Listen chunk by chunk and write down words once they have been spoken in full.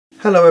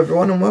Hello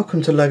everyone and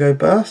welcome to LEGO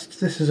Burst.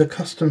 This is a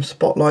custom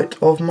spotlight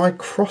of my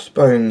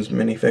Crossbones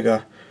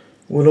minifigure.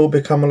 We'll all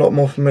become a lot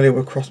more familiar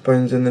with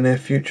Crossbones in the near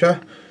future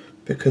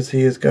because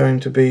he is going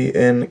to be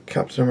in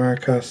Captain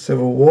America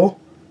Civil War.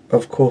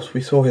 Of course,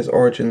 we saw his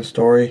origin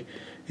story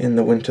in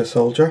The Winter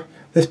Soldier.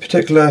 This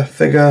particular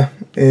figure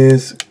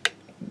is,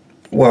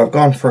 well, I've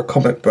gone for a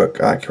comic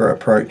book accurate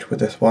approach with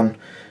this one,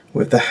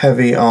 with the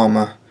heavy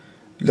armour.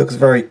 It looks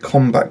very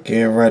combat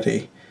gear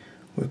ready,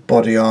 with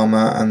body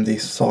armour and the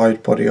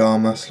side body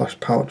armour /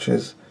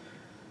 pouches,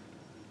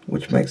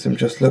 which makes him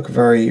just look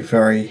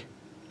very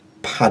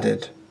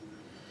padded.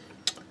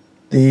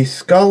 The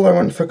skull, I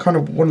went for kind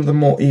of one of the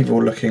more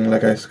evil looking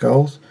Lego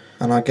skulls,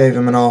 and I gave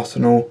him an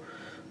arsenal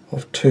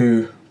of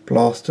 2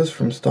 blasters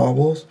from Star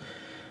Wars,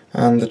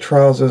 and the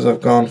trousers I've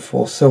gone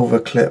for silver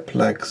clip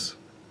legs.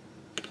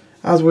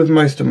 As with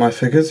most of my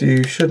figures,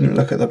 you shouldn't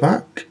look at the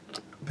back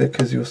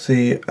because you'll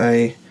see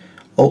a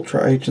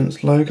Ultra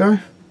Agents logo.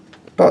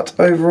 But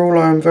overall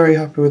I am very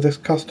happy with this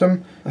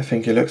custom. I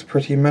think he looks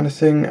pretty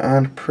menacing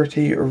and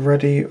pretty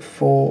ready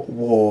for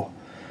war.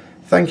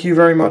 Thank you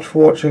very much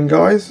for watching,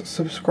 guys.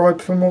 Subscribe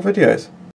for more videos.